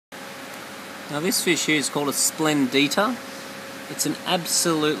Now this fish here is called a Splendid. It's an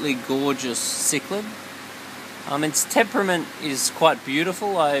absolutely gorgeous cichlid. Its temperament is quite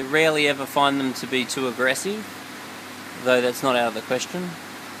beautiful. I rarely ever find them to be too aggressive, though that's not out of the question.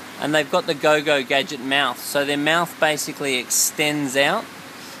 And they've got the go-go gadget mouth, so their mouth basically extends out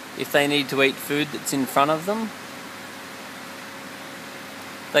if they need to eat food that's in front of them.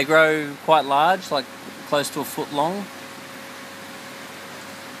 They grow quite large, like close to a foot long.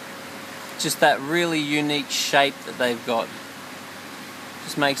 Just that really unique shape that they've got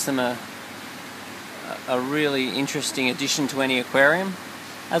just makes them a really interesting addition to any aquarium.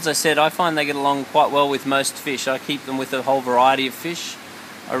 As I said, I find they get along quite well with most fish. I keep them with a whole variety of fish.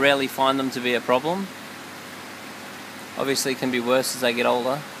 I rarely find them to be a problem. Obviously it can be worse as they get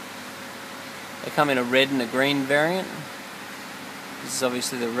older. They come in a red and a green variant. This is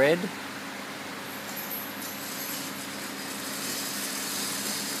obviously the red.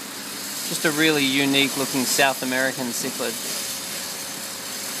 Just a really unique looking South American cichlid.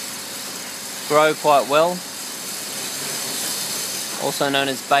 Grow quite well. Also known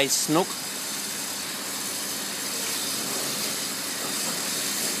as bay snook.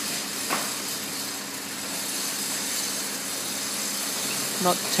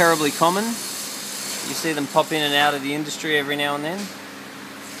 Not terribly common. You see them pop in and out of the industry every now and then.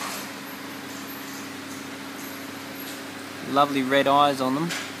 Lovely red eyes on them.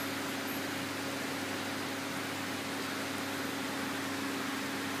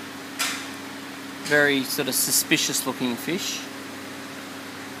 Very sort of suspicious looking fish.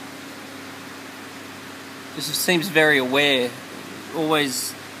 Just seems very aware,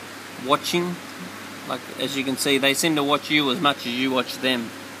 always watching. Like, as you can see, they seem to watch you as much as you watch them.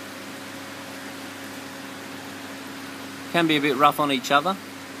 Can be a bit rough on each other,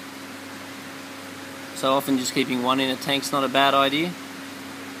 so often just keeping one in a tank's not a bad idea.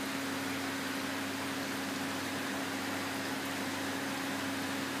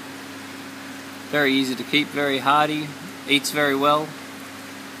 Very easy to keep, very hardy, eats very well,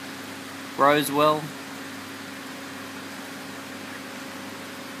 grows well.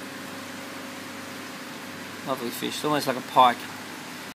 Lovely fish, almost like a pike.